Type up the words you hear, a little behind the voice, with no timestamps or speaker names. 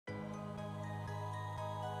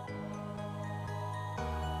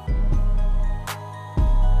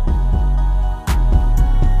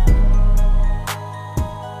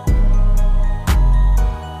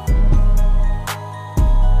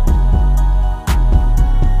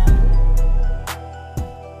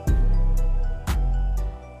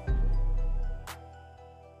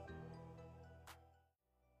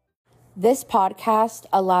This podcast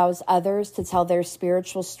allows others to tell their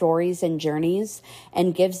spiritual stories and journeys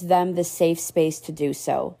and gives them the safe space to do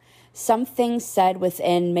so. Some things said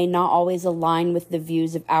within may not always align with the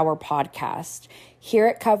views of our podcast. Here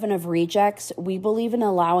at Coven of Rejects, we believe in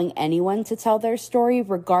allowing anyone to tell their story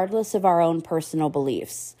regardless of our own personal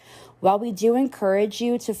beliefs. While we do encourage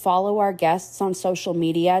you to follow our guests on social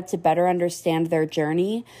media to better understand their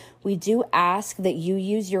journey, we do ask that you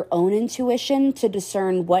use your own intuition to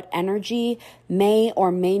discern what energy may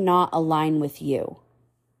or may not align with you.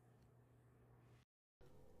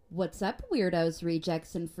 What's up, weirdos,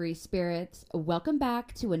 rejects, and free spirits? Welcome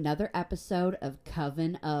back to another episode of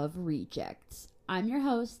Coven of Rejects. I'm your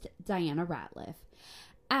host, Diana Ratliff.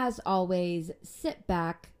 As always, sit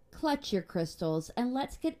back, clutch your crystals, and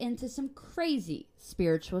let's get into some crazy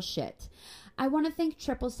spiritual shit. I want to thank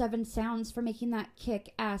 777 Sounds for making that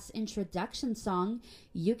kick-ass introduction song.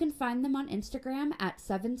 You can find them on Instagram at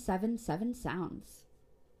 777 Sounds.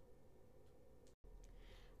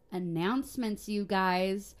 Announcements, you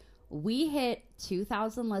guys. We hit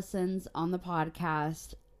 2,000 listens on the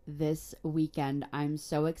podcast this weekend. I'm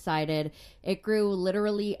so excited. It grew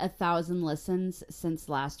literally 1,000 listens since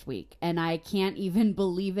last week, and I can't even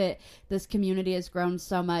believe it. This community has grown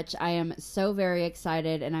so much. I am so very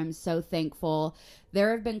excited, and I'm so thankful. There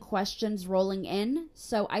have been questions rolling in,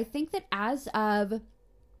 so I think that as of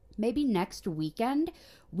maybe next weekend,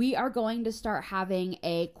 we are going to start having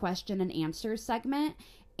a question and answer segment.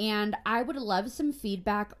 And I would love some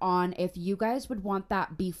feedback on if you guys would want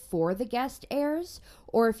that before the guest airs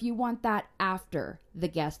or if you want that after the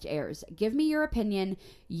guest airs. Give me your opinion.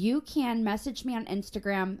 You can message me on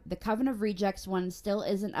Instagram. The Coven of Rejects one still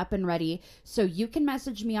isn't up and ready, so you can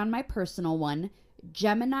message me on my personal one,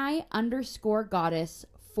 Gemini_Goddess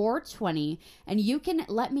 420, and you can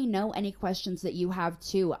let me know any questions that you have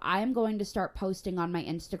too. I am going to start posting on my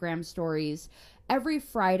Instagram stories every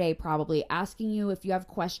Friday, probably asking you if you have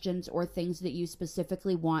questions or things that you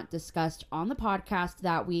specifically want discussed on the podcast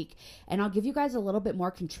that week, and I'll give you guys a little bit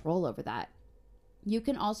more control over that. You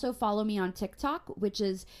can also follow me on TikTok, which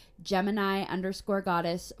is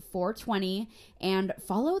Gemini_Goddess 420, and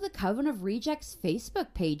follow the Coven of Rejects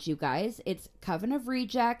Facebook page, you guys. It's Coven of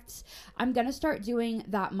Rejects. I'm going to start doing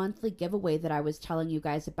that monthly giveaway that I was telling you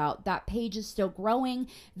guys about. That page is still growing.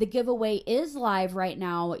 The giveaway is live right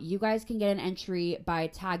now. You guys can get an entry by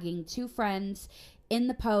tagging 2 friends in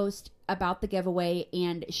the post about the giveaway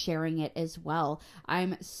and sharing it as well.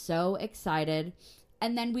 I'm so excited.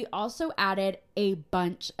 And then we also added a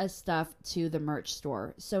bunch of stuff to the merch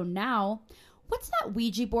store. So now, what's that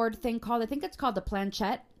Ouija board thing called? I think it's called the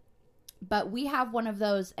planchette. But we have one of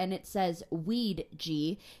those, and it says Weed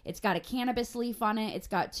G. It's got a cannabis leaf on it. It's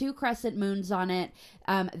got 2 crescent moons on it.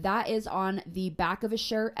 That is on the back of a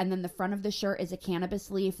shirt, and then the front of the shirt is a cannabis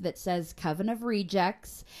leaf that says Coven of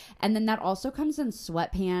Rejects. And then that also comes in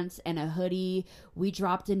sweatpants and a hoodie. We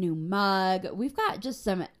dropped a new mug. We've got just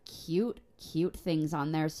some cute things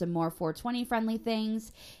on there, some more 420 friendly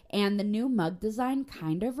things, and the new mug design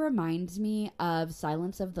kind of reminds me of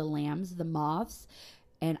Silence of the Lambs, the moths,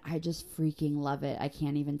 and I just freaking love it. I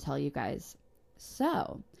can't even tell you guys.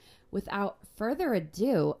 So without further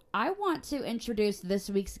ado, I want to introduce this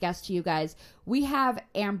week's guest to you guys. We have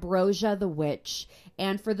Ambrosia the Witch,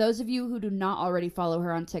 and for those of you who do not already follow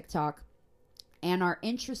her on TikTok and are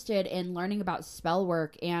interested in learning about spell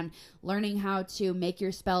work and learning how to make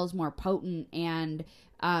your spells more potent and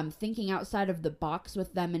thinking outside of the box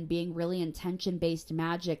with them and being really intention-based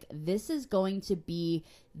magic, this is going to be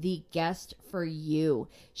the guest for you.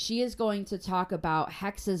 She is going to talk about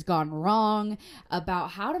hexes gone wrong,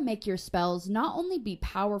 about how to make your spells not only be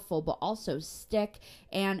powerful but also stick,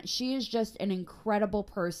 and she is just an incredible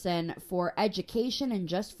person for education and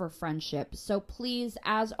just for friendship. So please,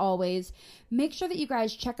 as always, make sure that you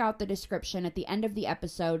guys check out the description at the end of the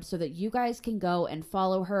episode so that you guys can go and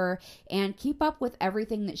follow her and keep up with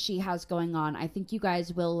everything that she has going on. I think you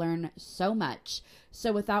guys will learn so much.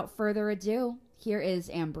 So without further ado, here is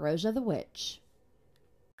Ambrosia the Witch.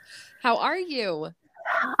 How are you?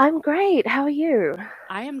 I'm great. How are you?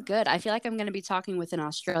 I am good. I feel like I'm going to be talking with an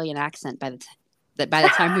Australian accent by the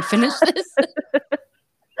time we finish this.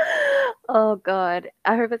 Oh, God.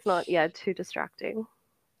 I hope it's not, too distracting.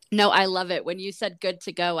 No, I love it. When you said good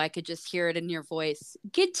to go, I could just hear it in your voice.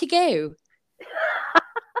 Good to go.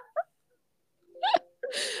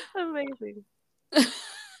 Amazing.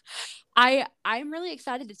 I'm really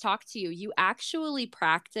excited to talk to you. You actually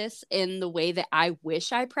practice in the way that I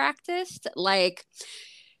wish I practiced. Like,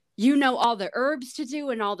 you know, all the herbs to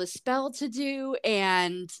do and all the spell to do.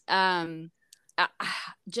 And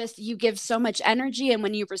just you give so much energy, and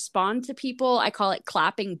when you respond to people, I call it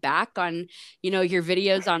clapping back on, your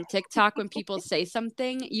videos on TikTok. When people say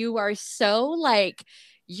something, you are so like,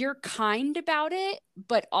 you're kind about it,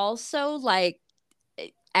 but also like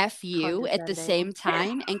F you at the Condescending. same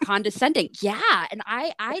time, and condescending. Yeah, and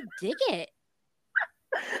I dig it.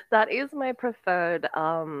 That is my preferred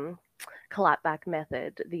clapback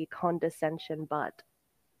method, the condescension, but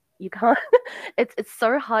you can't it's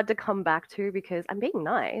so hard to come back to because I'm being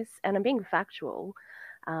nice and I'm being factual.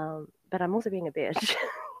 But I'm also being a bitch.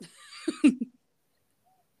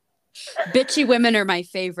 Bitchy women are my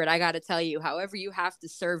favorite, I gotta tell you. However you have to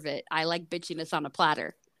serve it, I like bitchiness on a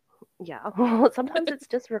platter. Yeah, well, sometimes it's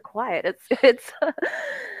just required. It's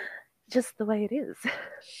just the way it is.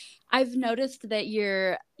 I've noticed that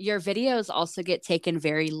your videos also get taken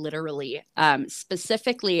very literally.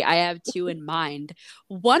 Specifically, I have two in mind.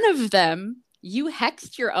 One of them, you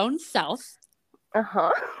hexed your own self.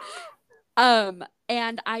 Uh-huh.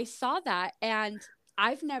 And I saw that, and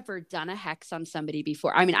I've never done a hex on somebody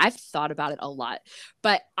before. I mean, I've thought about it a lot,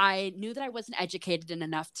 but I knew that I wasn't educated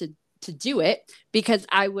enough to do it because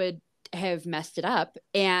I would have messed it up.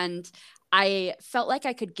 And I felt like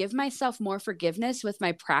I could give myself more forgiveness with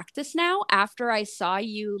my practice now after I saw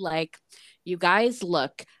you like, you guys,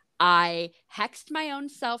 look, I hexed my own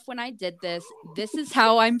self when I did this. This is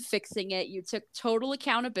how I'm fixing it. You took total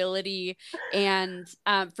accountability. And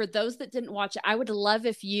for those that didn't watch it, I would love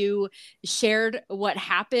if you shared what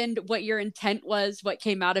happened, what your intent was, what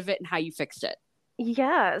came out of it, and how you fixed it.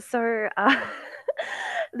 Yeah, so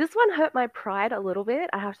this one hurt my pride a little bit,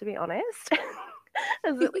 I have to be honest.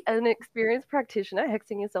 An experienced practitioner,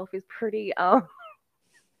 hexing yourself is pretty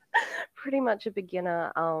much a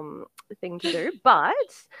beginner thing to do. But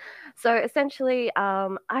so essentially, I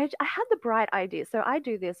had the bright idea. So I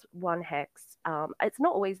do this one hex. It's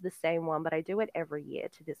not always the same one, but I do it every year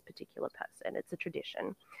to this particular person. It's a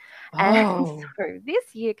tradition. And Oh. so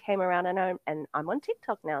this year came around, and I'm on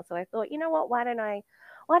TikTok now. So I thought, you know what? Why don't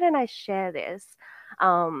I share this?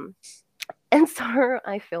 And so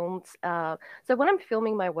I filmed. So when I'm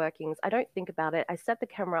filming my workings, I don't think about it. I set the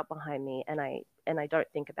camera up behind me, and I don't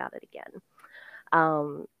think about it again,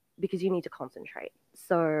 because you need to concentrate.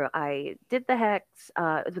 So I did the hex,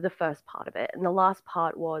 the first part of it, and the last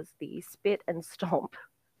part was the spit and stomp.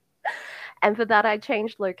 And for that, I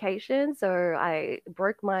changed location. So I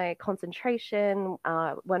broke my concentration,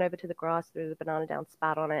 went over to the grass, threw the banana down,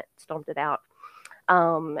 spat on it, stomped it out.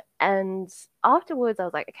 And afterwards, I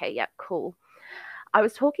was like, okay, yeah, cool. I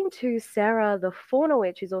was talking to Sarah, the Fauna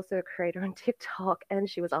Witch, who's also a creator on TikTok, and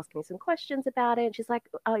she was asking me some questions about it. She's like,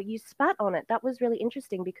 you spat on it. That was really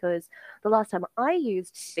interesting because the last time I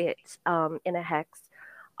used spit in a hex,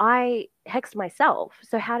 I hexed myself.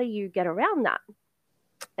 So how do you get around that?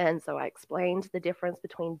 And so I explained the difference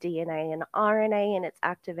between DNA and RNA and its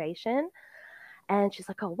activation. And she's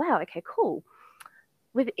like, oh, wow, okay, cool.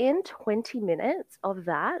 Within 20 minutes of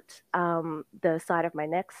that, the side of my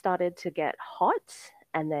neck started to get hot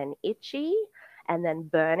and then itchy and then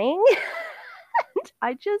burning. And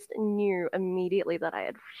I just knew immediately that I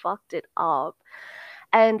had fucked it up.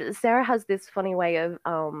 And Sarah has this funny way of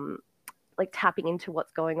like tapping into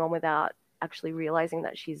what's going on without actually realizing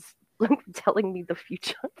that she's like telling me the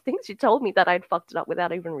future things. She told me that I'd fucked it up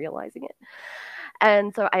without even realizing it.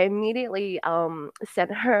 And so I immediately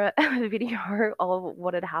sent her a video of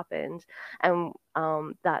what had happened, and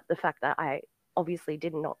that the fact that I obviously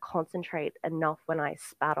did not concentrate enough when I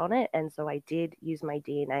spat on it. And so I did use my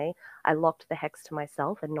DNA. I locked the hex to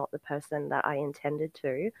myself and not the person that I intended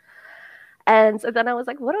to. And so then I was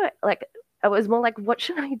like, what do I like? I was more like, what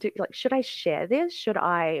should I do? Like, should I share this? Should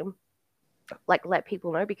I like let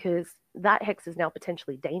people know? Because that hex is now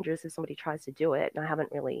potentially dangerous if somebody tries to do it. And I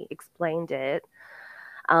haven't really explained it.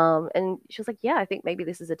 And she was like, yeah, I think maybe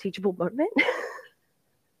this is a teachable moment.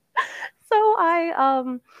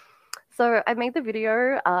 So I made the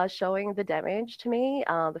video showing the damage to me,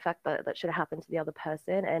 the fact that that should have happened to the other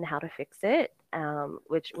person and how to fix it,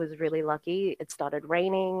 which was really lucky. It started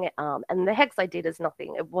raining, and the hex I did is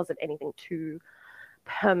nothing. It wasn't anything too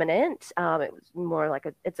permanent. It was more like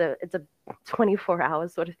it's a 24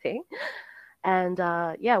 hours sort of thing. And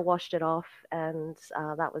yeah, washed it off, and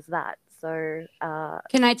that was that. So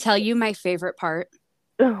Can I tell you my favorite part?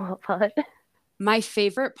 what part? My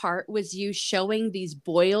favorite part was you showing these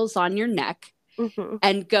boils on your neck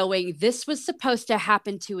and going, this was supposed to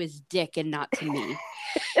happen to his dick and not to me.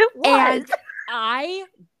 It was. And I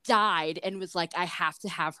died and was like, I have to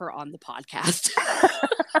have her on the podcast.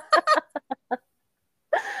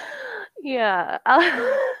 Yeah.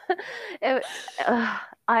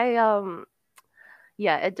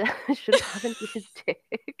 Yeah, it should have happened to his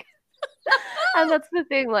dick. And that's the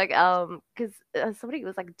thing, like, because somebody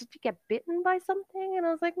was like, "Did you get bitten by something?" And I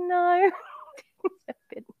was like, "No, get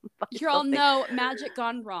bitten by You all something." know magic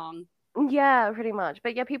gone wrong. Yeah, pretty much.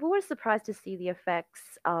 But yeah, people were surprised to see the effects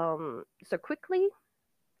so quickly.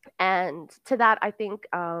 And to that, I think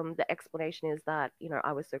the explanation is that,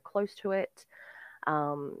 I was so close to it.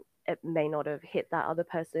 It may not have hit that other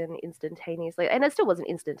person instantaneously, and it still wasn't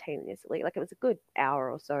instantaneously. Like, it was a good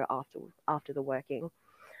hour or so after the working.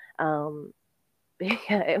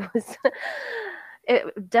 Yeah,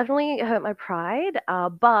 it definitely hurt my pride.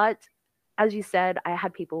 But as you said, I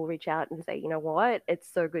had people reach out and say, you know what, it's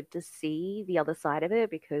so good to see the other side of it,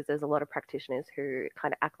 because there's a lot of practitioners who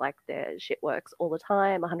kind of act like their shit works all the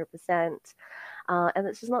time, 100%. And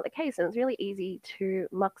it's just not the case. And it's really easy to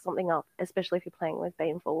muck something up, especially if you're playing with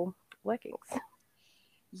baneful workings.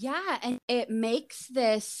 Yeah. And it makes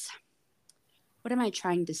this, what am I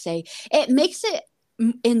trying to say? It makes it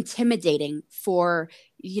intimidating for,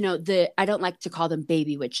 I don't like to call them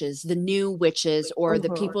baby witches, the new witches, or the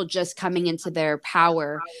people just coming into their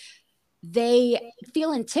power. They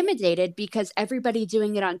feel intimidated because everybody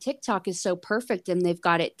doing it on TikTok is so perfect and they've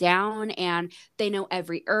got it down and they know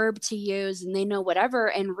every herb to use and they know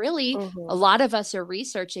whatever. And really, a lot of us are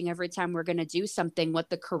researching every time we're going to do something,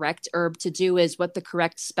 what the correct herb to do is, what the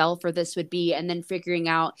correct spell for this would be, and then figuring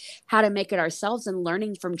out how to make it ourselves and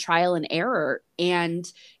learning from trial and error. And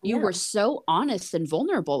you were so honest and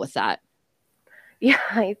vulnerable with that. Yeah,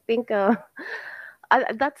 I think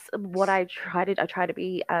that's what I try to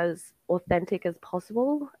be as authentic as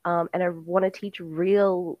possible, and I want to teach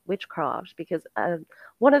real witchcraft, because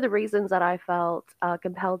one of the reasons that I felt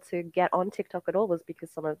compelled to get on TikTok at all was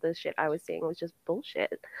because some of the shit I was seeing was just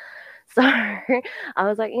bullshit. So I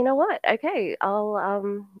was like, you know what? Okay,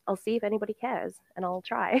 I'll see if anybody cares, and I'll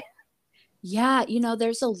try. Yeah,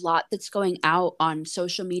 there's a lot that's going out on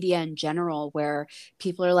social media in general where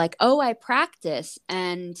people are like, oh, I practice.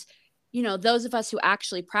 And, those of us who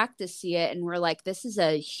actually practice see it and we're like, this is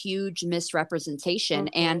a huge misrepresentation.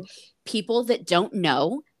 And people that don't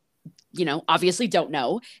know, obviously don't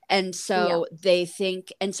know. And so they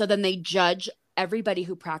think, and so then they judge everybody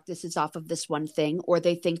who practices off of this one thing, or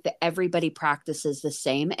they think that everybody practices the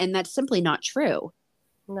same. And that's simply not true.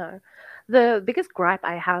 No. The biggest gripe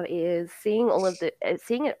I have is seeing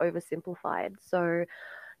it oversimplified. So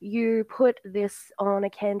you put this on a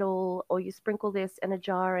candle, or you sprinkle this in a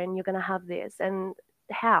jar, and you're going to have this. And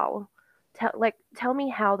how? Tell me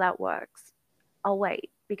how that works. I'll wait,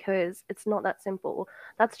 because it's not that simple.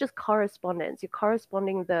 That's just correspondence. You're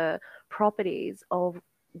corresponding the properties of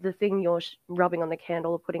the thing you're rubbing on the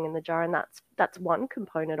candle or putting in the jar, and that's one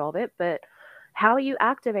component of it. But how are you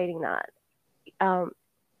activating that?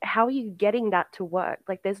 How are you getting that to work?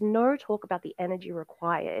 Like, there's no talk about the energy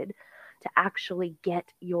required to actually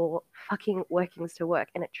get your fucking workings to work,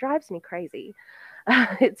 and it drives me crazy.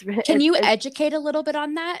 Can you educate a little bit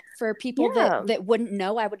on that for people that wouldn't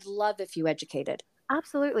know? I would love if you educated.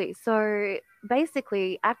 Absolutely. So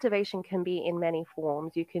basically, activation can be in many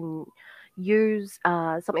forms. You can use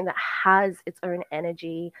something that has its own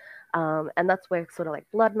energy, and that's where sort of like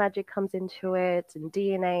blood magic comes into it, and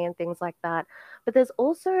DNA and things like that. But there's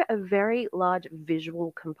also a very large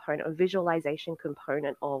visual component, a visualization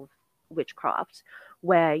component of witchcraft,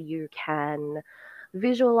 where you can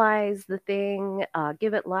visualize the thing,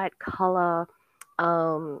 give it light, color,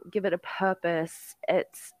 give it a purpose.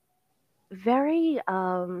 It's very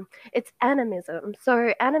it's animism.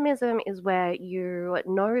 So animism is where you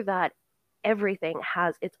know that everything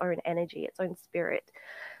has its own energy, its own spirit.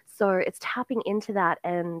 So it's tapping into that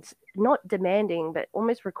and not demanding, but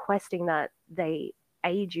almost requesting that they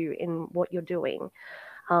aid you in what you're doing.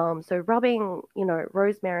 So rubbing,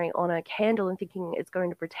 rosemary on a candle and thinking it's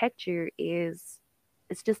going to protect you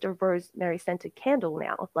it's just a rosemary scented candle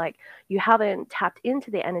now. Like, you haven't tapped into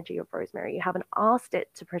the energy of rosemary. You haven't asked it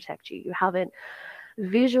to protect you. You haven't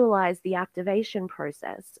visualized the activation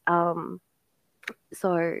process. And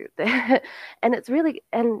it's really,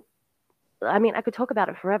 and I mean, I could talk about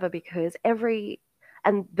it forever, because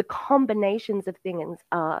the combinations of things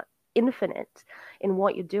are infinite in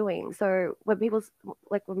what you're doing. So when people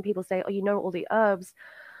say, oh, all the herbs,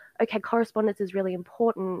 okay, correspondence is really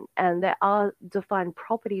important, and there are defined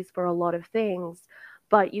properties for a lot of things,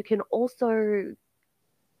 but you can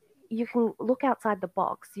look outside the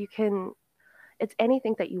box. It's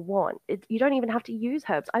anything that you want. You don't even have to use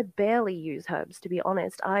herbs. I barely use herbs, to be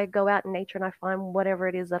honest. I go out in nature and I find whatever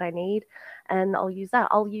it is that I need, and I'll use that.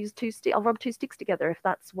 I'll rub two sticks together if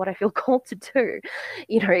that's what I feel called to do.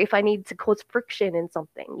 If I need to cause friction in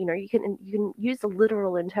something, you can use the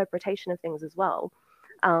literal interpretation of things as well.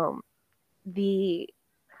 Um, the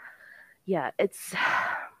yeah, it's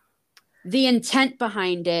The intent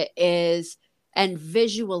behind it is, and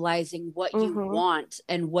visualizing what you mhm, want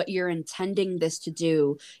and what you're intending this to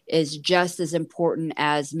do is just as important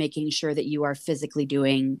as making sure that you are physically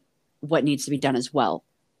doing what needs to be done as well.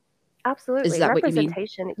 Is absolutely that what you mean?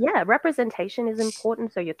 representation. Yeah, representation is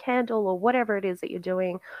important. So your candle or whatever it is that you're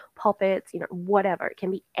doing, puppets, whatever, it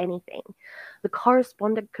can be anything. The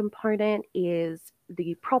correspondent component is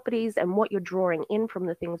the properties and what you're drawing in from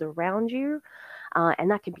the things around you, and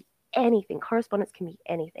that can be anything. Correspondence can be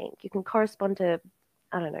anything. You can correspond to,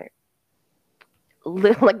 I don't know,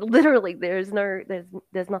 like literally there's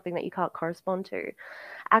nothing that you can't correspond to.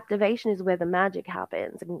 Activation is where the magic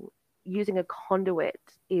happens, and using a conduit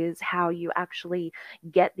is how you actually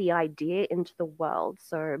get the idea into the world,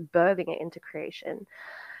 so birthing it into creation.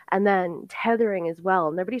 And then tethering as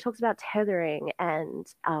well. Nobody talks about tethering and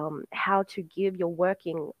how to give your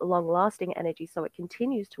working long lasting energy so it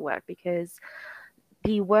continues to work, because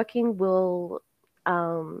the working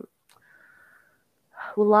um,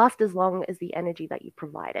 will last as long as the energy that you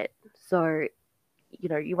provide it. So,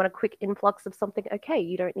 you want a quick influx of something, okay,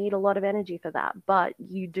 you don't need a lot of energy for that, but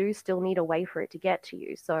you do still need a way for it to get to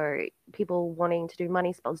you. So, people wanting to do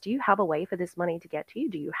money spells, do you have a way for this money to get to you?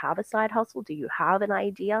 Do you have a side hustle? Do you have an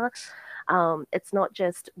idea? It's not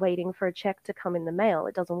just waiting for a check to come in the mail.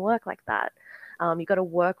 It doesn't work like that. You got to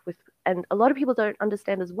work with, and a lot of people don't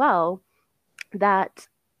understand as well that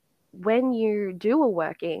when you do a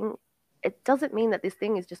working, it doesn't mean that this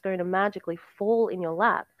thing is just going to magically fall in your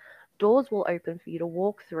lap. Doors will open for you to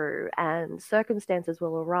walk through, and circumstances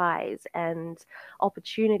will arise, and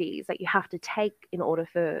opportunities that you have to take in order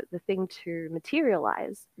for the thing to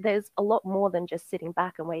materialize. There's a lot more than just sitting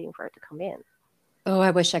back and waiting for it to come in. Oh, I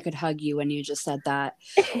wish I could hug you when you just said that.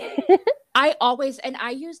 And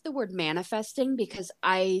I use the word manifesting because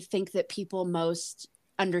I think that people most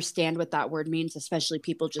understand what that word means, especially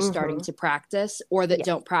people just starting Mm-hmm. to practice or that Yeah.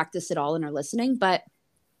 don't practice at all and are listening. But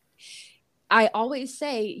I always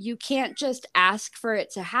say you can't just ask for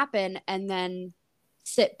it to happen and then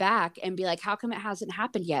sit back and be like, how come it hasn't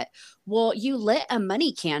happened yet? Well, you lit a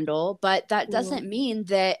money candle, but that Mm, doesn't mean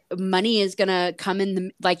that money is going to come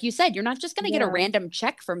in like you said, you're not just going to get a yeah. random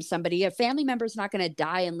check from somebody. A family member's not going to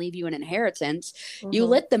die and leave you an inheritance. You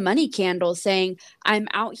Mm-hmm. lit the money candle saying, I'm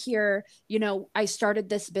out here, I started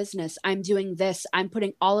this business. I'm doing this. I'm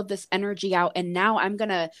putting all of this energy out. And now I'm going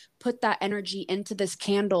to put that energy into this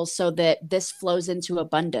candle so that this flows into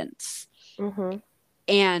abundance. Mm-hmm.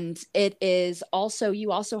 And it is also,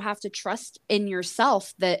 you also have to trust in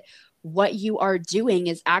yourself that what you are doing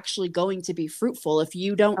is actually going to be fruitful. If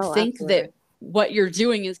you don't Oh, think absolutely. that what you're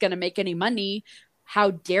doing is going to make any money,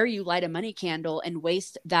 how dare you light a money candle and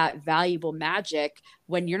waste that valuable magic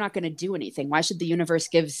when you're not going to do anything? Why should the universe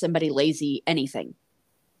give somebody lazy anything?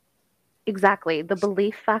 Exactly. The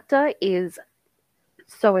belief factor is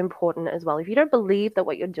so important as well. If you don't believe that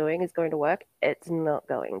what you're doing is going to work, it's not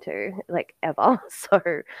going to, like, ever. So,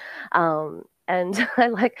 and I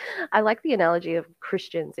like the analogy of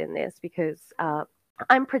Christians in this, because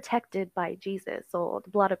I'm protected by Jesus or the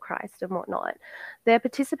blood of Christ and whatnot. They're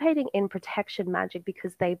participating in protection magic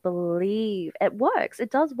because they believe it works.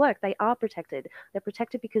 It does work. They are protected. They're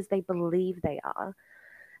protected because they believe they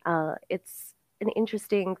are. It's an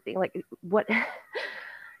interesting thing. Like, what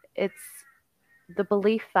it's the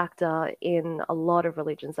belief factor in a lot of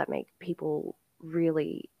religions that make people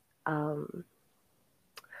really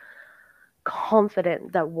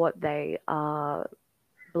confident that what they are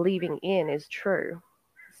believing in is true.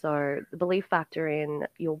 So the belief factor in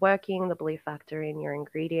your working, the belief factor in your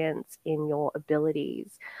ingredients, in your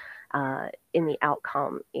abilities, in the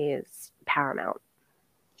outcome is paramount.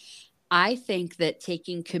 I think that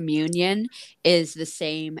taking communion is the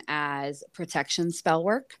same as protection spell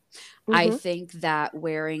work. I Mm-hmm. think that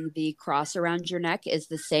wearing the cross around your neck is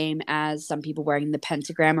the same as some people wearing the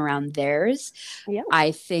pentagram around theirs. Yeah.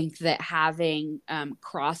 I think that having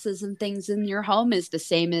crosses and things in your home is the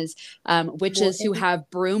same as witches who Warding. have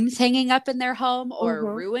brooms hanging up in their home or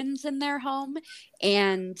Mm-hmm. ruins in their home.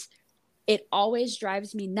 And it always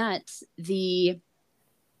drives me nuts.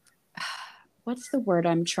 What's the word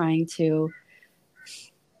I'm trying to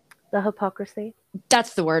The hypocrisy.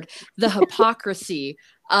 that's the word, the hypocrisy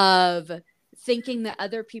of thinking that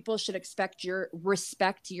other people should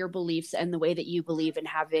respect your beliefs and the way that you believe, and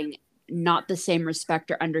having not the same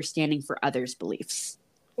respect or understanding for others' beliefs.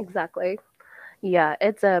 Exactly. Yeah,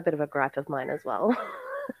 it's a bit of a gripe of mine as well.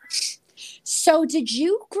 So did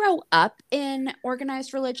you grow up in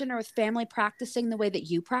organized religion or with family practicing the way that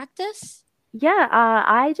you practice? Yeah,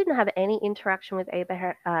 I didn't have any interaction with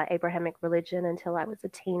Abrahamic religion until I was a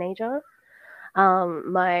teenager.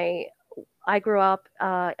 My I grew up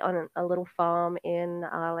on a little farm in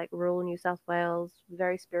like rural New South Wales,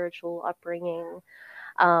 very spiritual upbringing.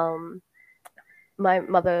 Um, my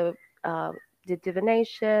mother did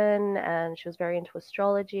divination, and she was very into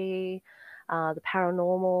astrology, the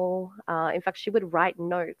paranormal. In fact, she would write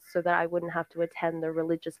notes so that I wouldn't have to attend the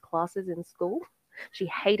religious classes in school. She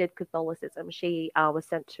hated Catholicism. She was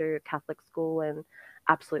sent to Catholic school and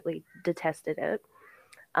absolutely detested it.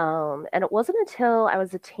 And it wasn't until I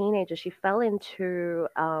was a teenager she fell into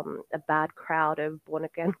a bad crowd of born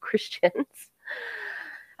again Christians,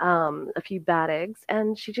 a few bad eggs,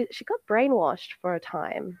 and she got brainwashed for a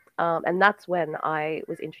time. And that's when I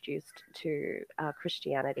was introduced to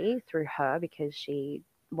Christianity through her, because she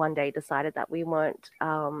one day decided that we weren't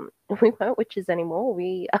witches anymore.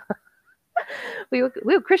 We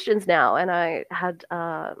were Christians now, and I had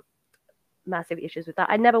massive issues with that.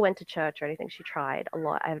 I never went to church or anything. She tried a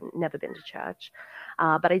lot. I've never been to church,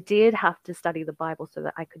 but I did have to study the Bible so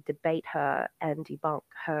that I could debate her and debunk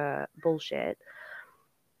her bullshit.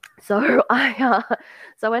 So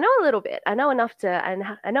so I know a little bit. I know enough to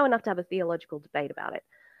have a theological debate about it.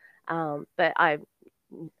 But I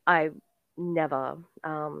never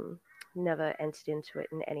never entered into it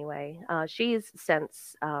in any way. She's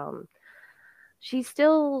since she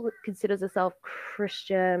still considers herself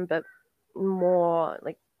Christian, but more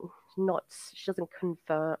like not. She doesn't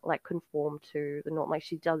conform to the norm. Like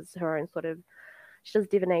she does her own sort of. She does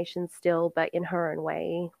divination still, but in her own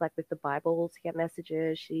way, like with the Bible to get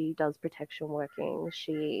messages. She does protection working.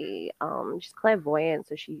 She's clairvoyant,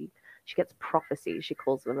 so she gets prophecies. She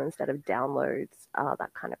calls them, instead of downloads.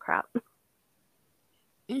 That kind of crap.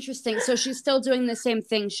 Interesting. So she's still doing the same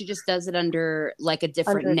thing. She just does it under like a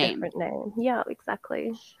different Under a name. different name. Yeah,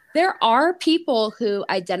 exactly. There are people who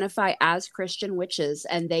identify as Christian witches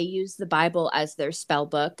and they use the Bible as their spell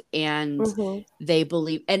book, and they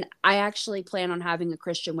believe. And I actually plan on having a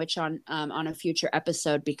Christian witch on a future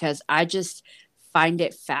episode, because I just find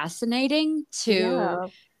it fascinating to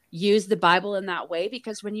use the Bible in that way.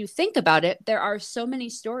 Because when you think about it, there are so many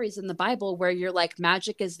stories in the Bible where you're like,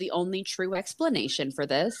 magic is the only true explanation for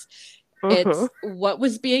this. It's what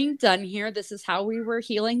was being done here. This is how we were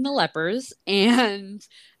healing the lepers. And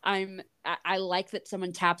I like that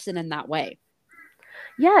someone taps in that way.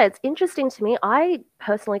 Yeah, it's interesting to me. I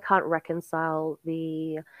personally can't reconcile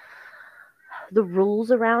the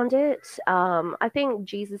rules around it. I think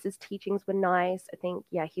Jesus's teachings were nice. I think,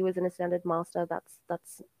 yeah, he was an ascended master.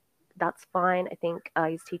 That's fine. I think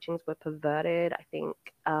his teachings were perverted. I think.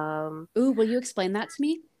 Ooh, will you explain that to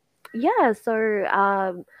me? Yeah,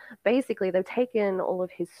 so basically they've taken all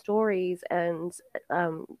of his stories and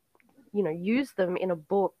used them in a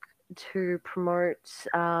book to promote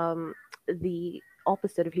the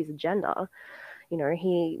opposite of his agenda.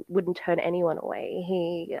 He wouldn't turn anyone away.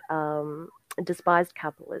 He despised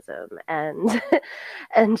capitalism, and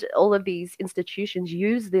and all of these institutions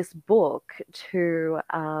use this book to,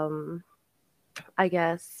 I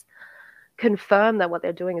guess, confirm that what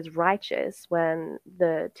they're doing is righteous, when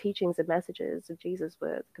the teachings and messages of Jesus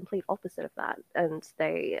were the complete opposite of that. And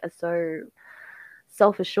they are so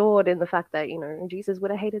self-assured in the fact that, Jesus would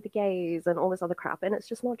have hated the gays and all this other crap, and it's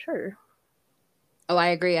just not true. Oh, I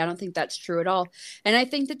agree. I don't think that's true at all. And I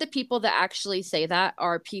think that the people that actually say that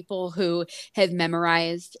are people who have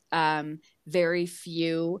memorized very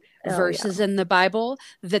few verses in the Bible,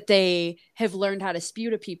 that they have learned how to spew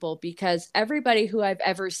to people, because everybody who I've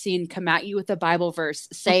ever seen come at you with a Bible verse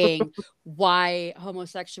saying why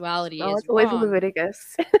homosexuality is it's always wrong.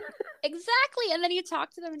 Leviticus. Exactly. And then you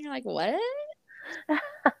talk to them and you're like, what?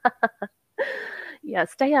 Yeah,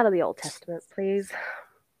 stay out of the Old Testament, please.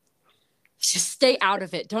 Just stay out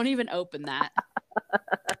of it. Don't even open that.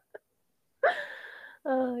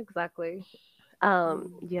 Exactly.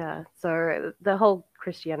 Yeah, so the whole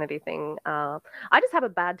Christianity thing, I just have a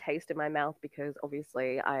bad taste in my mouth, because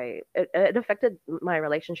obviously it affected my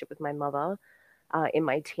relationship with my mother in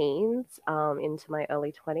my teens, into my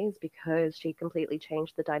early 20s, because she completely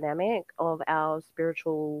changed the dynamic of our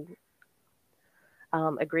spiritual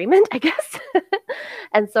agreement, I guess.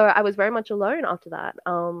 And so I was very much alone after that.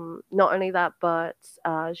 Not only that, but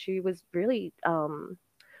she was really,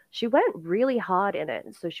 she went really hard in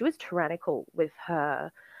it. So she was tyrannical with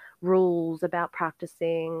her rules about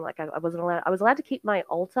practicing. Like I was allowed to keep my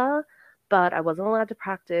altar, but I wasn't allowed to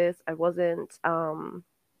practice. I wasn't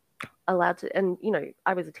allowed to, and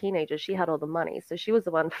I was a teenager. She had all the money, so she was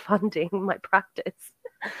the one funding my practice.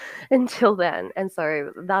 until then. And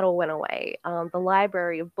so that all went away. The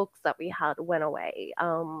library of books that we had went away.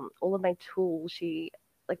 All of my tools, she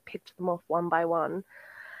like picked them off one by one.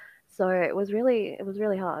 So it was really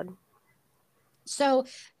hard. So,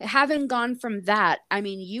 having gone from that, I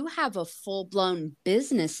mean, you have a full-blown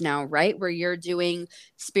business now, right? Where you're doing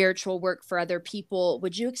spiritual work for other people.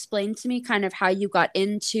 Would you explain to me kind of how you got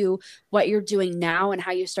into what you're doing now and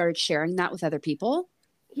how you started sharing that with other people?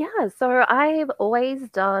 Yeah, so I've always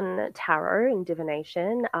done tarot and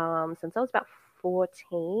divination since I was about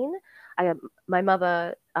 14. My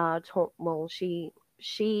mother taught, well, she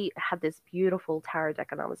had this beautiful tarot deck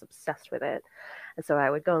and I was obsessed with it. And so I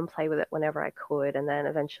would go and play with it whenever I could. And then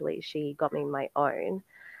eventually she got me my own.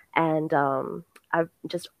 And I've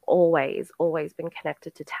just always been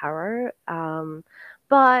connected to tarot.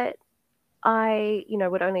 But I,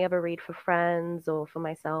 would only ever read for friends or for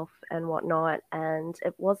myself and whatnot. And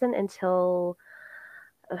it wasn't until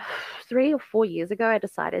 3 or 4 years ago I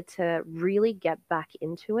decided to really get back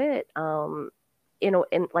into it.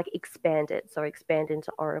 In like expand it, so expand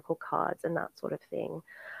into oracle cards and that sort of thing,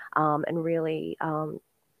 and really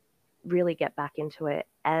get back into it.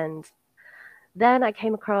 And then I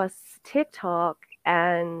came across TikTok.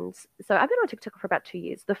 And so I've been on TikTok for about 2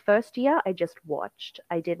 years. The first year I just watched.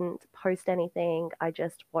 I didn't post anything. I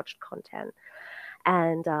just watched content.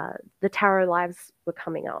 And the tarot lives were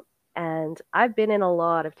coming up. And I've been in a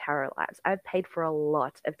lot of tarot lives. I've paid for a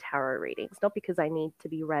lot of tarot readings, not because I need to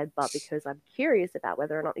be read, but because I'm curious about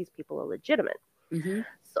whether or not these people are legitimate. Mm-hmm.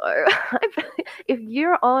 So if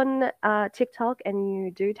you're on TikTok and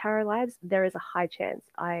you do tarot lives, there is a high chance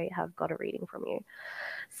I have got a reading from you.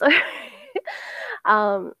 So,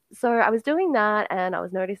 so I was doing that and I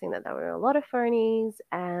was noticing that there were a lot of phonies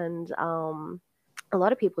and a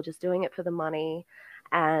lot of people just doing it for the money.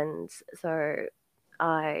 And so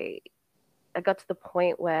I got to the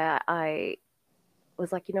point where I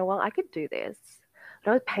was like, you know what, I could do this. But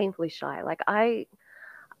I was painfully shy. Like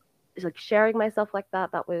sharing myself like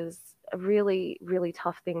that was a really, really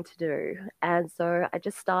tough thing to do. And so I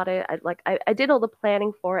just started, I did all the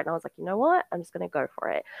planning for it and I was like, you know what, I'm just going to go for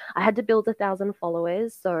it. I had to build 1,000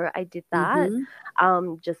 followers. So I did that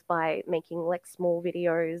just by making like small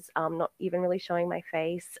videos, not even really showing my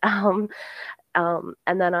face. And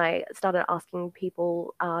then I started asking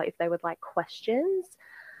people if they would like questions.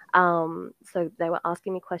 So they were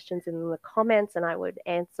asking me questions in the comments and I would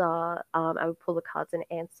answer. I would pull the cards and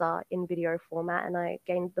answer in video format, and I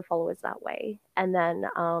gained the followers that way. And then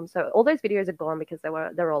so all those videos are gone because there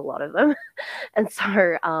were a lot of them. And so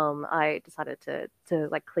I decided to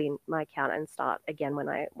like clean my account and start again when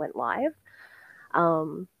I went live.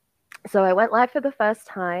 So I went live for the first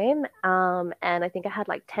time, and I think I had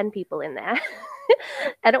like 10 people in there.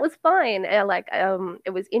 And it was fine.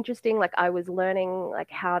 It was interesting. Like I was learning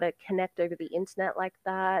like how to connect over the internet like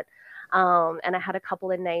that. And I had a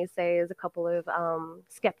couple of naysayers, a couple of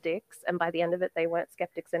skeptics, and by the end of it, they weren't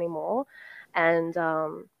skeptics anymore. And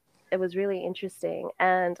it was really interesting.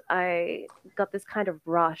 And I got this kind of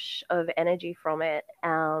rush of energy from it.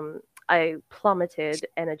 I plummeted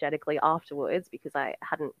energetically afterwards because I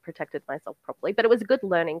hadn't protected myself properly, but it was a good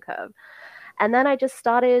learning curve. And then I just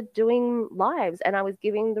started doing lives and I was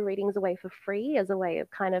giving the readings away for free as a way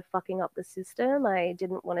of kind of fucking up the system. I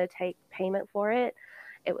didn't want to take payment for it.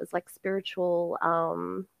 It was like spiritual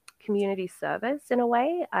community service in a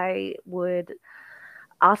way. I would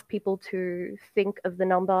ask people to think of the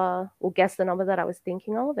number or guess the number that I was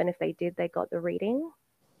thinking of. And if they did, they got the reading.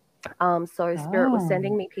 So Spirit was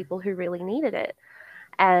sending me people who really needed it.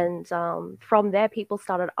 And from there, people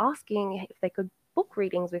started asking if they could book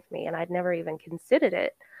readings with me, and I'd never even considered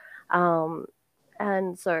it.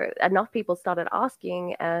 And so enough people started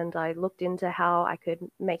asking, and I looked into how I could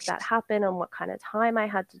make that happen and what kind of time I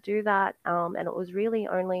had to do that. And it was really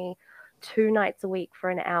only 2 nights a week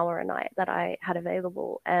for an hour a night that I had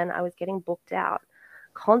available, and I was getting booked out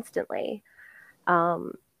constantly.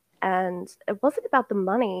 And it wasn't about the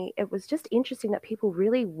money. It was just interesting that people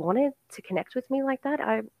really wanted to connect with me like that.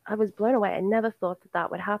 I was blown away. I never thought that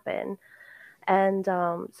that would happen. And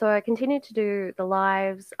so I continued to do the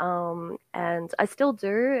lives, and I still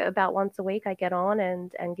do about once a week. I get on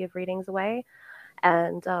and give readings away.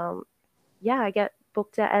 And yeah, I get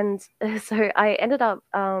booked out. And so I ended up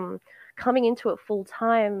coming into it full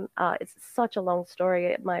time. It's such a long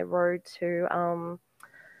story, my road to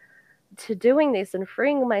doing this and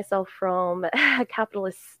freeing myself from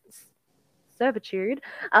capitalist servitude.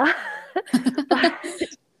 But,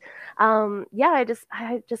 yeah, I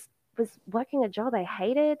just was working a job I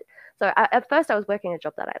hated. So at first I was working a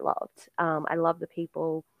job that I loved. I loved the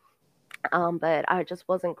people. But I just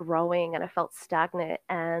wasn't growing and I felt stagnant.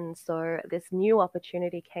 And so this new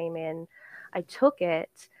opportunity came in. I took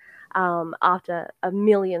it after a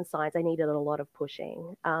million signs. I needed a lot of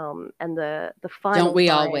pushing. And the final Don't we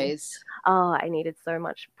sign, always? oh, I needed so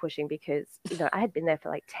much pushing because, you know, I had been there for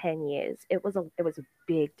like 10 years. It was a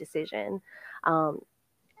big decision.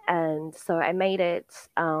 And so I made it.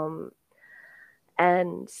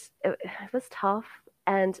 And it was tough.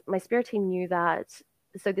 And my spirit team knew that.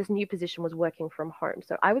 So this new position was working from home.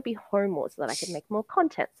 So I would be home more so that I could make more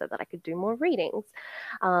content, so that I could do more readings.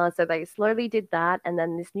 So they slowly did that. And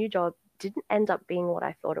then this new job didn't end up being what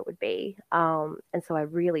I thought it would be. And so I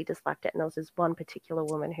really disliked it. And there was this one particular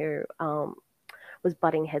woman who was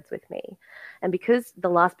butting heads with me. And because the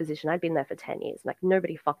last position, I'd been there for 10 years, like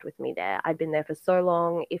nobody fucked with me there. I'd been there for so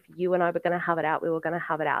long. If you and I were going to have it out, we were going to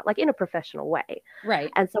have it out, like in a professional way.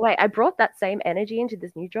 Right. And so I brought that same energy into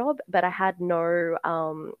this new job, but I had no,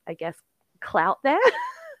 I guess, clout there.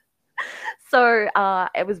 So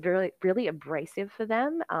it was really, really abrasive for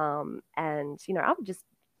them. And, you know, I would just,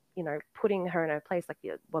 you know, putting her in her place, like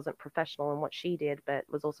it wasn't professional in what she did, but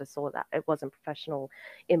was also saw that it wasn't professional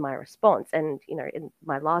in my response. And, you know, in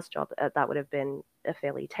my last job, that would have been a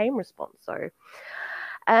fairly tame response. So,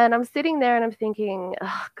 and I'm sitting there and I'm thinking,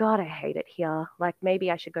 oh, God, I hate it here. Like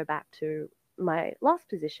maybe I should go back to my last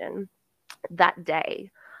position. That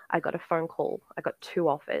day, I got a phone call. I got 2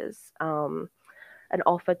 offers. An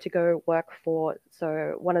offer to go work for,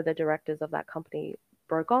 so one of the directors of that company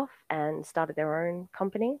broke off and started their own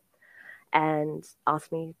company and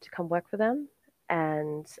asked me to come work for them.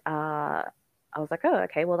 And I was like, oh,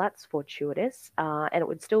 okay, well, that's fortuitous. And it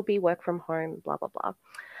would still be work from home, blah, blah, blah.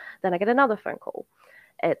 Then I get another phone call.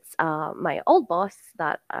 It's my old boss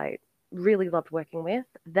that I really loved working with.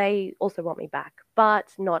 They also want me back,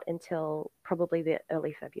 but not until probably the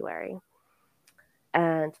early February.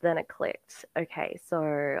 And then it clicked. Okay,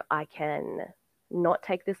 so I can not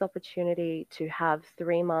take this opportunity to have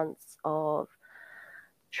 3 months of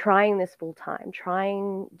trying this full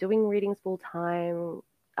time, doing readings full time,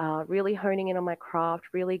 really honing in on my craft,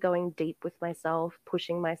 really going deep with myself,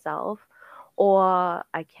 pushing myself, or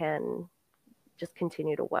I can just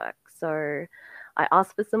continue to work. So I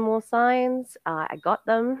asked for some more signs, I got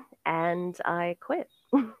them, and I quit.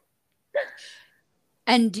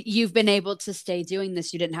 And you've been able to stay doing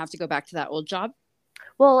this. You didn't have to go back to that old job?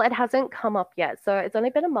 Well, it hasn't come up yet. So it's only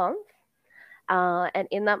been a month. And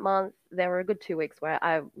in that month, there were a good 2 weeks where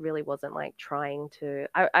I really wasn't like trying to,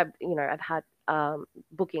 you know, I've had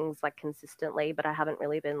bookings like consistently, but I haven't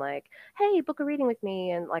really been like, hey, book a reading with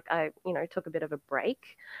me. And like, I, you know, took a bit of a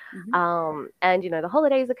break. And, you know, the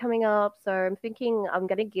holidays are coming up. So I'm thinking I'm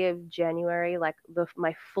going to give January like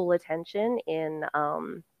my full attention in,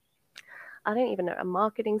 I don't even know, a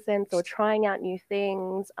marketing sense or trying out new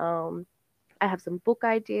things. I have some book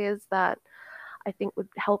ideas that I think would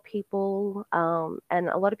help people. And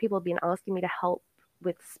a lot of people have been asking me to help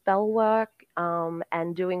with spell work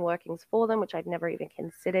and doing workings for them, which I'd never even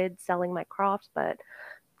considered selling my craft, but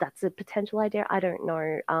that's a potential idea. I don't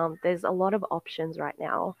know. There's a lot of options right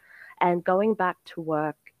now. And going back to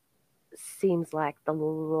work seems like the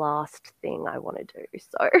last thing I want to do.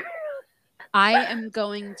 So I am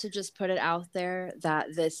going to just put it out there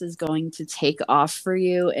that this is going to take off for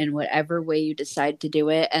you in whatever way you decide to do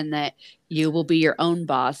it, and that you will be your own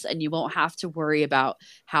boss and you won't have to worry about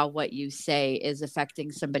how what you say is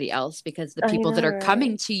affecting somebody else, because the people that are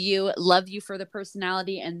coming to you love you for the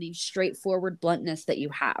personality and the straightforward bluntness that you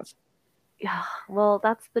have. Yeah, well,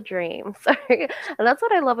 that's the dream. So, and that's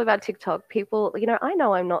what I love about TikTok. People, you know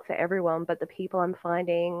I'm not for everyone, but the people I'm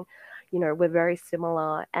finding, you know, we're very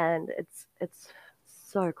similar, and it's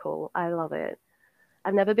so cool. I love it.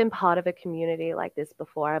 I've never been part of a community like this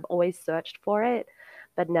before. I've always searched for it,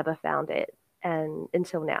 but never found it, and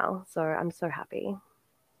until now. So I'm so happy.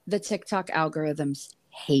 The TikTok algorithms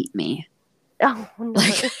hate me. Oh no.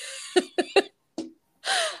 Like,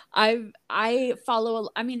 I follow,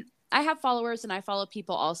 I mean, I have followers and I follow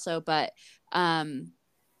people also, but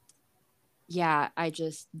yeah,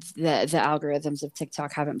 the algorithms of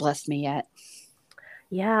TikTok haven't blessed me yet.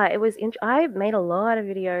 Yeah, it was. I made a lot of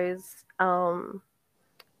videos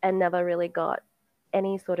and never really got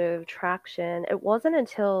any sort of traction. It wasn't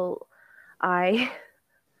until I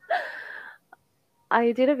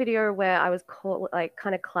did a video where I was like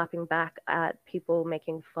kind of clapping back at people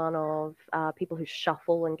making fun of people who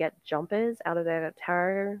shuffle and get jumpers out of their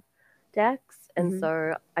tarot decks. And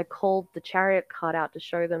so I called the chariot card out to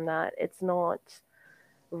show them that it's not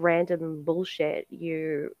random bullshit.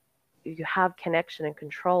 You have connection and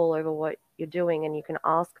control over what you're doing, and you can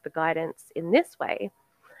ask for guidance in this way.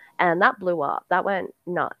 And that blew up. That went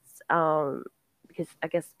nuts. because I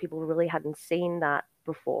guess people really hadn't seen that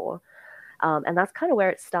before. And that's kind of where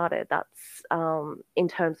it started. That's in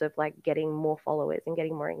terms of like getting more followers and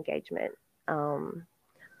getting more engagement.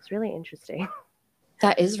 It's really interesting.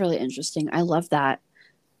 That is really interesting. I love that.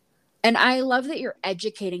 And I love that you're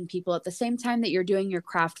educating people at the same time that you're doing your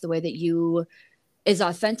craft the way that you is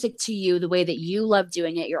authentic to you, the way that you love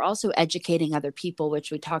doing it. You're also educating other people,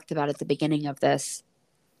 which we talked about at the beginning of this.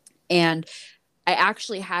 And I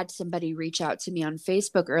actually had somebody reach out to me on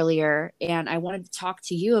Facebook earlier, and I wanted to talk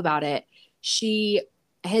to you about it. She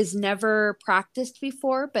has never practiced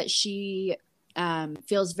before, but she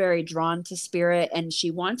feels very drawn to spirit, and she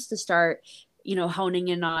wants to start, honing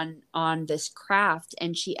in on this craft.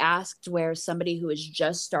 And she asked where somebody who is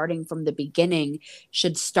just starting from the beginning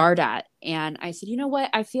should start at. And I said, you know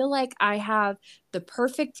what? I feel like I have the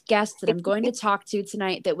perfect guest that I'm going to talk to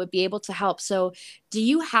tonight that would be able to help. So do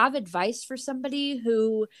you have advice for somebody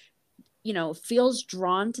who, feels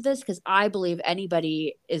drawn to this? Because I believe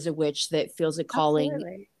anybody is a witch that feels a calling.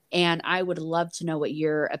 Absolutely. And I would love to know what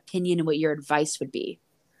your opinion and what your advice would be.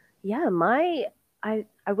 Yeah, I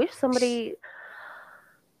wish somebody,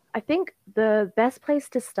 I think the best place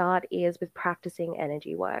to start is with practicing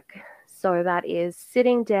energy work. So that is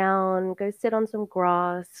sitting down, go sit on some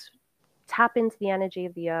grass, tap into the energy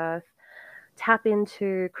of the earth, tap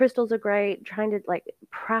into crystals are great, trying to like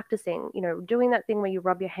practicing, doing that thing where you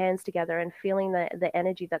rub your hands together and feeling the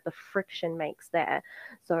energy that the friction makes there.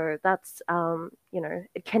 So that's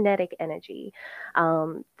kinetic energy.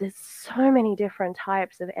 There's so many different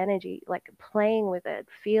types of energy, like playing with it,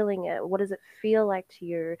 feeling it. What does it feel like to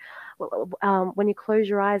you? When you close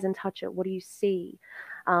your eyes and touch it, what do you see?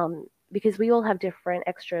 Because we all have different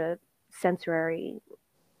extra sensory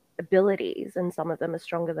abilities, and some of them are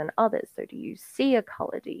stronger than others. So do you see a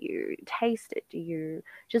color? Do you taste it? Do you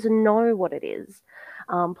just know what it is?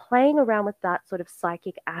 Playing around with that sort of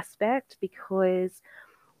psychic aspect, because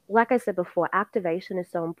like I said before, activation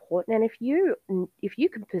is so important. And if you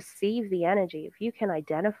can perceive the energy, if you can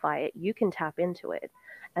identify it, you can tap into it.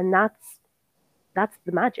 And that's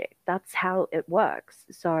the magic. That's how it works.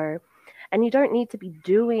 So, and you don't need to be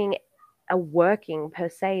doing a working per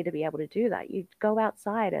se to be able to do that. You go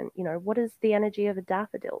outside and, what is the energy of a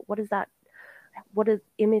daffodil? What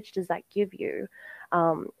image does that give you?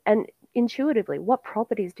 And intuitively, what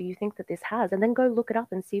properties do you think that this has? And then go look it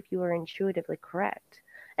up and see if you are intuitively correct.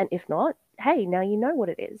 And if not, hey, now you know what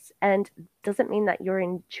it is. And doesn't mean that your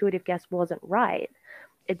intuitive guess wasn't right.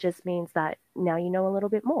 It just means that now you know a little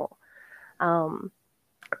bit more.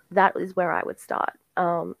 That is where I would start,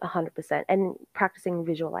 100%, and practicing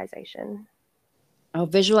visualization. Oh,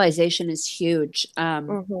 visualization is huge.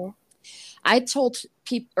 Mm-hmm. I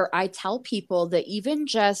tell people that even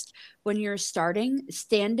just when you're standing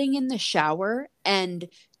in the shower and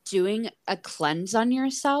doing a cleanse on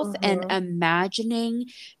yourself and imagining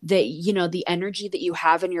that, the energy that you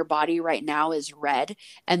have in your body right now is red,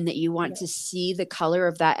 and that you want to see the color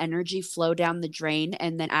of that energy flow down the drain.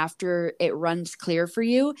 And then after it runs clear for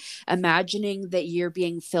you, imagining that you're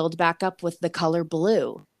being filled back up with the color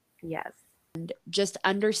blue. Yes. Just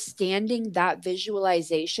understanding that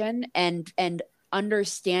visualization and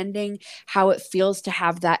understanding how it feels to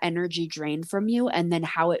have that energy drained from you, and then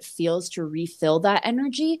how it feels to refill that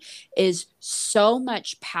energy, is so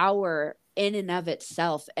much power in and of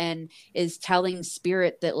itself, and is telling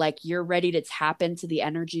spirit that like you're ready to tap into the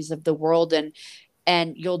energies of the world.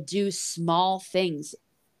 And you'll do small things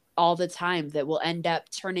all the time that will end up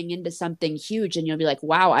turning into something huge, and you'll be like,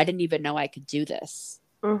 wow, I didn't even know I could do this.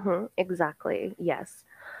 Exactly. Yes.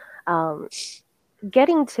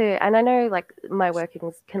 Getting to, and I know like my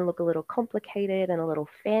workings can look a little complicated and a little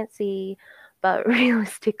fancy, but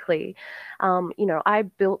realistically, I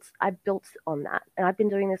built on that, and I've been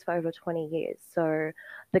doing this for over 20 years. So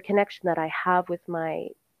the connection that I have with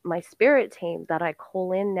my spirit team that I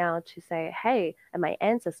call in now to say, hey, and my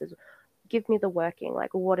ancestors, give me the working,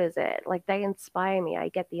 like what is it? Like they inspire me. I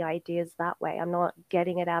get the ideas that way. I'm not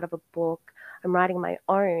getting it out of a book. I'm writing my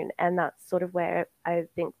own, and that's sort of where I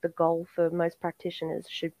think the goal for most practitioners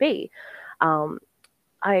should be.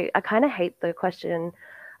 I kind of hate the question,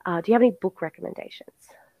 do you have any book recommendations?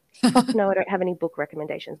 No, I don't have any book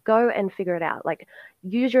recommendations. Go and figure it out. Like,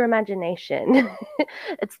 use your imagination.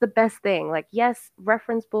 It's the best thing. Like, yes,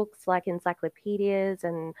 reference books like encyclopedias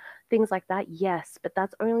and things like that, yes, but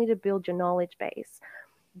that's only to build your knowledge base.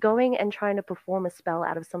 Going and trying to perform a spell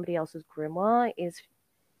out of somebody else's grimoire is,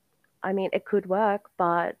 I mean, it could work,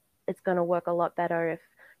 but it's going to work a lot better if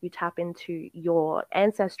you tap into your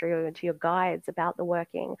ancestry or into your guides about the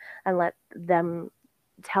working and let them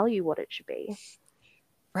tell you what it should be.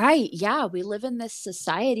 Right. Yeah. We live in this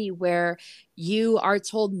society where you are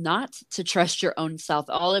told not to trust your own self.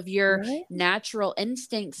 All of your Right? natural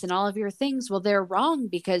instincts and all of your things, well, they're wrong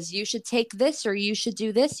because you should take this or you should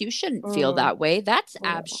do this. You shouldn't feel Mm, that way. That's no.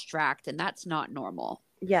 abstract and that's not normal.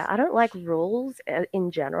 Yeah, I don't like rules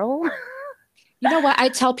in general. You know what? I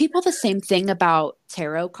tell people the same thing about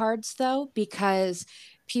tarot cards, though, because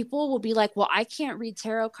people will be like, well, I can't read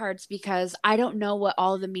tarot cards because I don't know what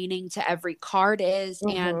all the meaning to every card is.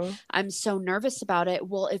 And Hmm. I'm so nervous about it.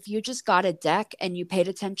 Well, if you just got a deck and you paid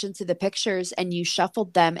attention to the pictures and you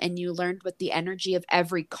shuffled them and you learned what the energy of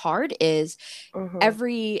every card is, Hmm.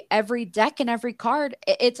 every deck and every card,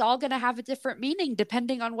 it's all going to have a different meaning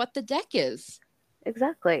depending on what the deck is.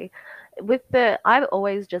 Exactly. I've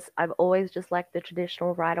always just liked the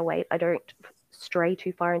traditional Rider Waite. I don't stray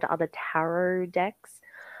too far into other tarot decks.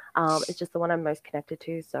 It's just the one I'm most connected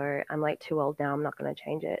to, so I'm like too old now. I'm not going to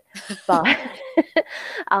change it. But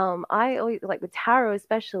I always like with tarot,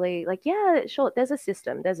 especially like yeah, sure. There's a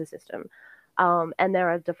system, and there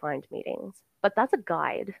are defined meanings, but that's a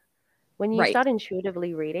guide. When you Right. start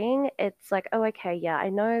intuitively reading, it's like, oh, okay, yeah, I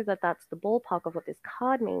know that that's the ballpark of what this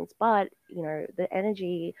card means, but you know, the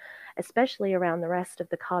energy, especially around the rest of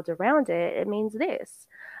the cards around it, it means this.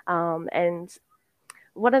 And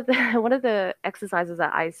one of the one of the exercises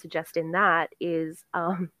that I suggest in that is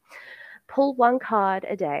pull one card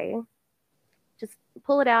a day. Just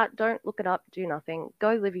pull it out. Don't look it up. Do nothing.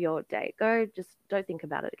 Go live your day. Go. Just don't think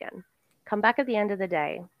about it again. Come back at the end of the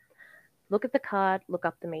day. Look at the card. Look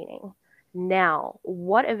up the meaning. Now,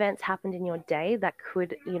 what events happened in your day that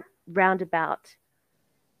could roundabout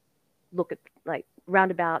look at like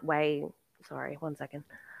roundabout way? Sorry, one second.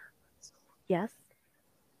 Yes.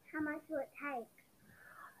 How much will it take?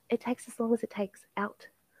 It takes as long as it takes out.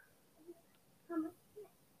 How much?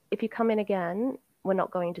 If you come in again, we're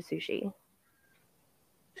not going to sushi.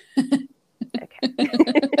 Okay.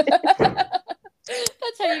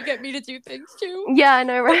 That's how you get me to do things too. Yeah, I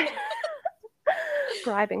know, right?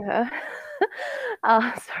 Bribing her.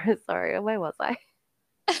 Sorry. Where was I?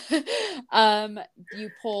 You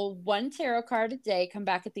pull one tarot card a day, come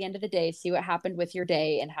back at the end of the day, see what happened with your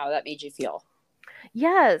day and how that made you feel.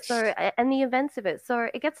 Yeah, and the events of it. So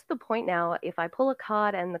it gets to the point now, if I pull a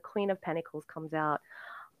card and the Queen of Pentacles comes out,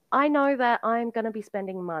 I know that I'm going to be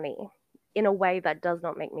spending money in a way that does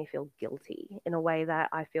not make me feel guilty, in a way that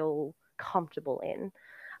I feel comfortable in.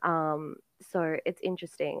 So it's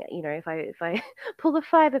interesting, if I pull the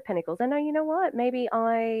Five of Pentacles, I know, you know what, maybe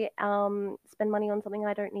I spend money on something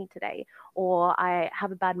I don't need today, or I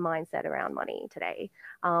have a bad mindset around money today.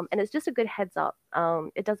 And it's just a good heads up.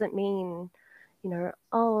 It doesn't mean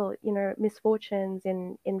oh, misfortunes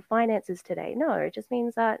in finances today. No, it just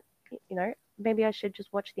means that, maybe I should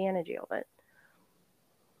just watch the energy of it.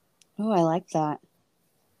 Oh, I like that.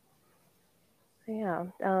 So,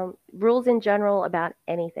 yeah. Rules in general about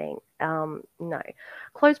anything. No.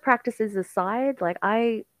 Closed practices aside, like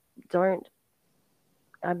I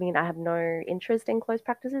have no interest in closed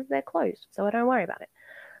practices. They're closed, so I don't worry about it.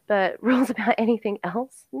 But rules about anything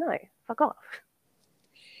else, no, fuck off.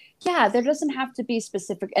 Yeah, there doesn't have to be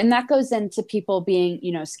specific. And that goes into people being,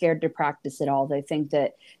 scared to practice it all. They think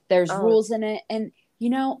that there's Oh, rules in it. And,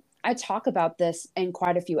 I talk about this in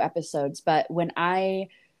quite a few episodes, but when I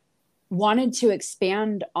wanted to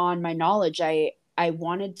expand on my knowledge, I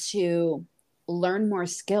wanted to learn more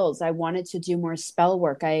skills. I wanted to do more spell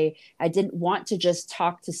work. I didn't want to just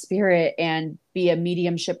talk to spirit and be a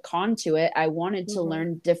mediumship conduit. I wanted to mm-hmm.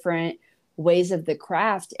 learn different ways of the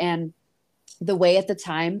craft. And the way at the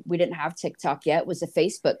time, we didn't have TikTok yet, was a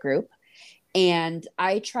Facebook group. And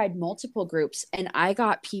I tried multiple groups and I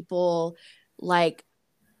got people like,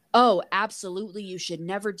 oh, absolutely, you should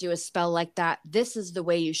never do a spell like that. This is the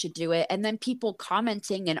way you should do it. And then people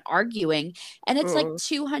commenting and arguing. And it's like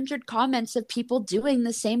 200 comments of people doing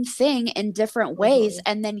the same thing in different ways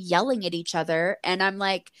Mm-hmm. and then yelling at each other. And I'm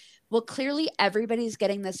like, well, clearly everybody's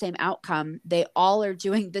getting the same outcome. They all are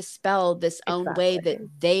doing this spell this own way that Exactly.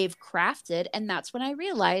 they've crafted. And that's when I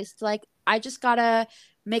realized, like, I just gotta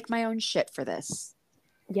make my own shit for this.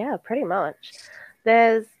 Yeah, pretty much.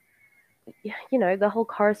 There's, the whole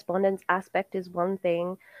correspondence aspect is one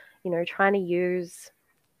thing. Trying to use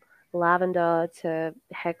lavender to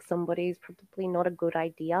hex somebody is probably not a good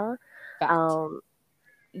idea. Fact.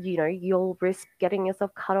 You'll risk getting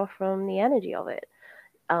yourself cut off from the energy of it.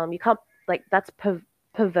 You can't, like, that's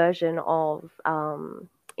perversion of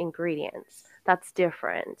ingredients. That's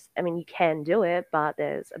different. I mean, you can do it, but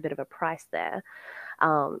there's a bit of a price there.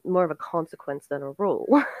 More of a consequence than a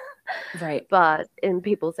rule. Right. But in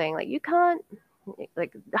people saying, like, you can't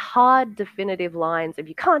like hard, definitive lines of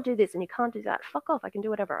you can't do this and you can't do that. Fuck off. I can do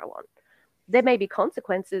whatever I want. There may be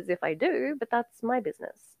consequences if I do, but that's my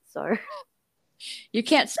business. So You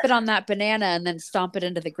can't spit on that banana and then stomp it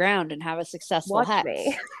into the ground and have a successful watch hex.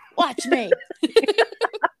 me. Watch me.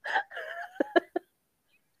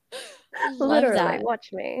 Love Literally, that.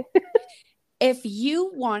 watch me. If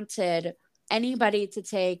you wanted anybody to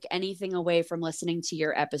take anything away from listening to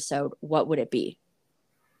your episode, what would it be?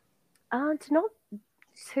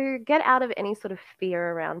 To get out of any sort of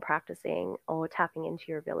fear around practicing or tapping into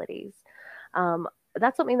your abilities.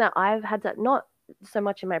 That's something that I've had to, not so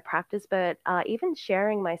much in my practice, but even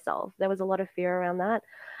sharing myself, there was a lot of fear around that.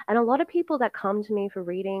 And a lot of people that come to me for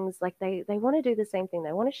readings, like they want to do the same thing.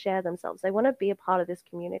 They want to share themselves. They want to be a part of this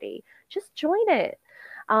community. Just join it.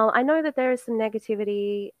 I know that there is some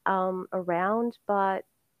negativity around, but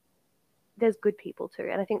there's good people too.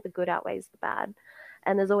 And I think the good outweighs the bad.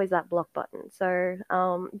 And there's always that block button. So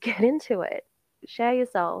get into it. Share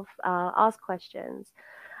yourself. Ask questions.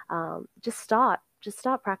 Just start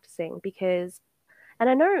practicing, because, and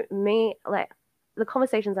I know me, like the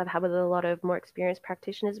conversations I've had with a lot of more experienced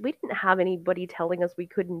practitioners, we didn't have anybody telling us we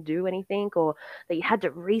couldn't do anything, or that you had to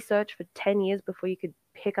research for 10 years before you could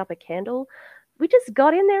pick up a candle. We just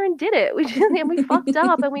got in there and did it. And we fucked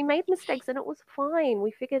up and we made mistakes and it was fine. We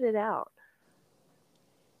figured it out.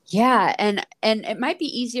 Yeah, and it might be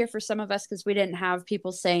easier for some of us because we didn't have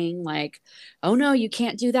people saying like, "Oh no, you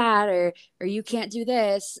can't do that," or "You can't do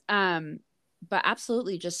this." But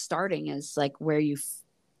absolutely, just starting is like where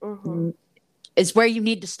is where you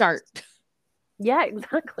need to start. Yeah,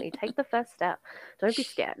 exactly. Take the first step. Don't be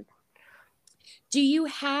scared. Do you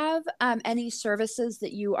have any services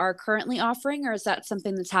that you are currently offering, or is that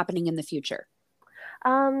something that's happening in the future?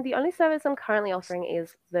 The only service I'm currently offering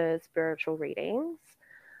is the spiritual readings.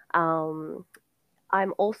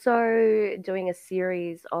 I'm also doing a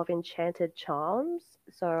series of enchanted charms.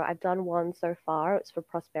 So I've done one so far. It's for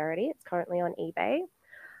prosperity. It's currently on eBay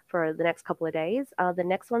for the next couple of days. The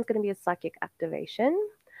next one's going to be a psychic activation.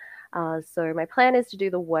 So my plan is to do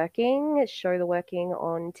the working, show the working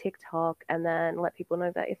on TikTok, and then let people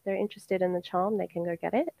know that if they're interested in the charm, they can go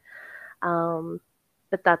get it.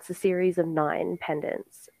 But that's a series of 9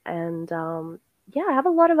 pendants. And yeah, I have a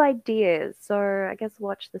lot of ideas. So I guess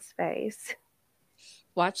watch the space.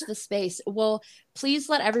 Watch the space. Well, please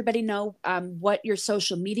let everybody know what your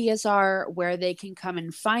social medias are, where they can come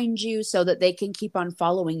and find you so that they can keep on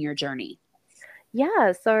following your journey.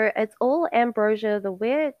 Yeah, so it's all Ambrosia the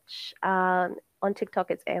Witch. On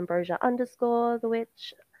TikTok, it's Ambrosia _ the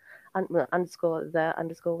Witch,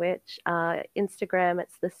 _ Witch. Instagram,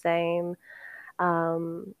 it's the same.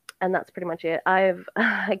 And that's pretty much it. I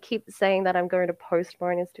keep saying that I'm going to post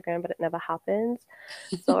more on Instagram, but it never happens.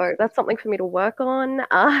 So that's something for me to work on.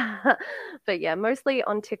 But yeah, mostly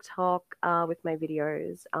on TikTok with my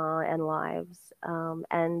videos and lives.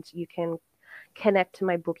 And you can connect to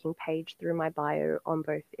my booking page through my bio on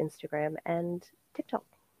both Instagram and TikTok.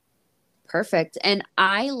 Perfect. And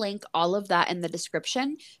I link all of that in the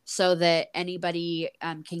description so that anybody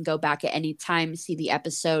can go back at any time, see the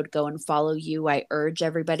episode, go and follow you. I urge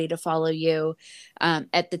everybody to follow you.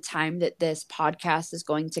 At the time that this podcast is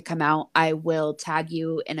going to come out, I will tag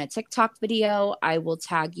you in a TikTok video. I will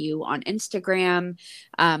tag you on Instagram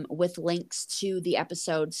with links to the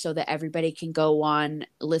episode so that everybody can go on,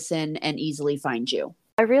 listen, and easily find you.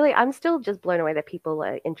 I'm still just blown away that people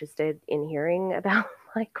are interested in hearing about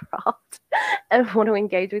my craft and want to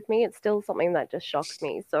engage with me. It's still something that just shocks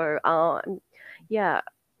me. So, yeah,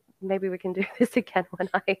 maybe we can do this again when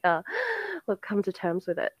I will come to terms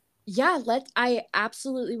with it. Yeah, I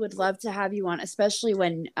absolutely would love to have you on, especially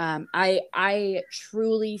when I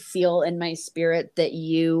truly feel in my spirit that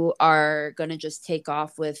you are going to just take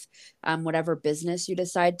off with whatever business you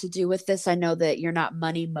decide to do with this. I know that you're not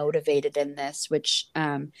money motivated in this, which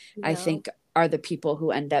I think are the people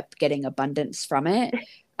who end up getting abundance from it.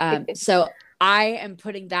 So I am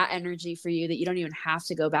putting that energy for you that you don't even have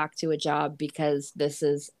to go back to a job, because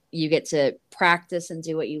you get to practice and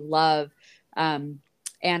do what you love.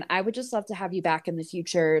 And I would just love to have you back in the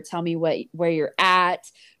future. Tell me where you're at,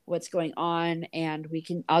 what's going on, and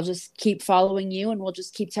I'll just keep following you and we'll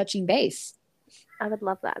just keep touching base. I would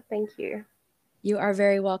love that. Thank you. You are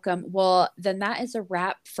very welcome. Well, then that is a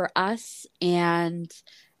wrap for us. And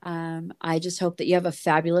I just hope that you have a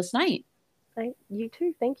fabulous night. You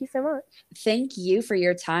too. Thank you so much. Thank you for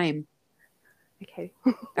your time. Okay.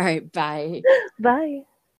 All right. Bye. Bye.